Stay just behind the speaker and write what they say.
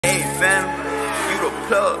Hey fam, you the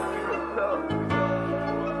plug.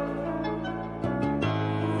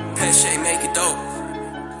 Peshay make it dope.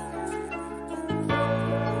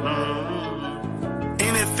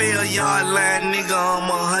 NFL yard line, nigga, I'm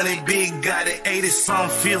 100 big, got it 80 some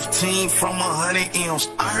 15 from 100 M's.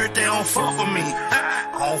 I heard they don't fuck with me,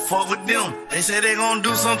 I don't fuck with them. They say they gon'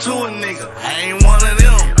 do something to a nigga, I ain't one of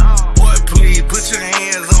them. Boy, please put your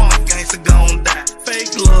hands on the gangster, gon' die.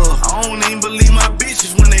 Fake love, I don't even believe my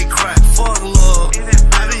bitches when they cry. Fuck love,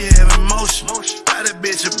 I be having motion. Buy that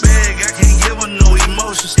bitch a bag, I can't give her no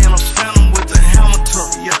emotions. And I'm phantom with the hammer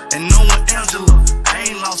tuck, yeah, and no one Angela. I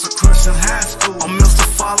ain't lost a crush in high school. I'm Mr.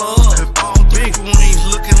 Follow Up. All big wings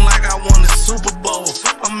looking like I won the Super Bowl.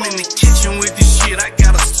 I'm in the kitchen with this shit. I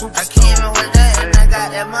got a super. I came in with that and I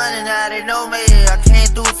got that money, now they know me. I came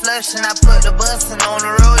through flush and I put the bustin' on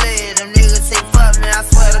the road. Them niggas say fuck me, I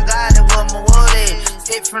swear to God it was my wallet.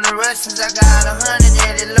 Skip from the Russians, I got 100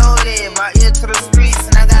 and it loaded. My ear to the streets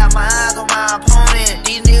and I got my eyes on my opponent.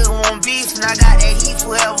 These niggas want beef and I got that heat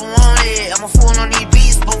for whoever want it. I'm a fool on these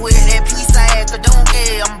beats, but with that piece I had to don't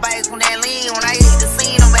care. I'm back on that lean, when I hit the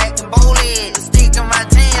scene I'm acting bolded. Stick in my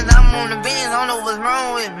jeans, I'm on the Benz, I don't know what's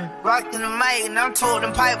wrong with me. Rockin' the mic and I'm told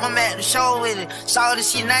them pipe, I'm at the show with it. Saw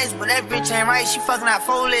this shit nice, but that bitch ain't right, she fucking out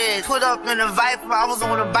 4 legs. Put up in the Viper, I was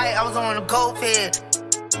on the bike, I was on the GoPed.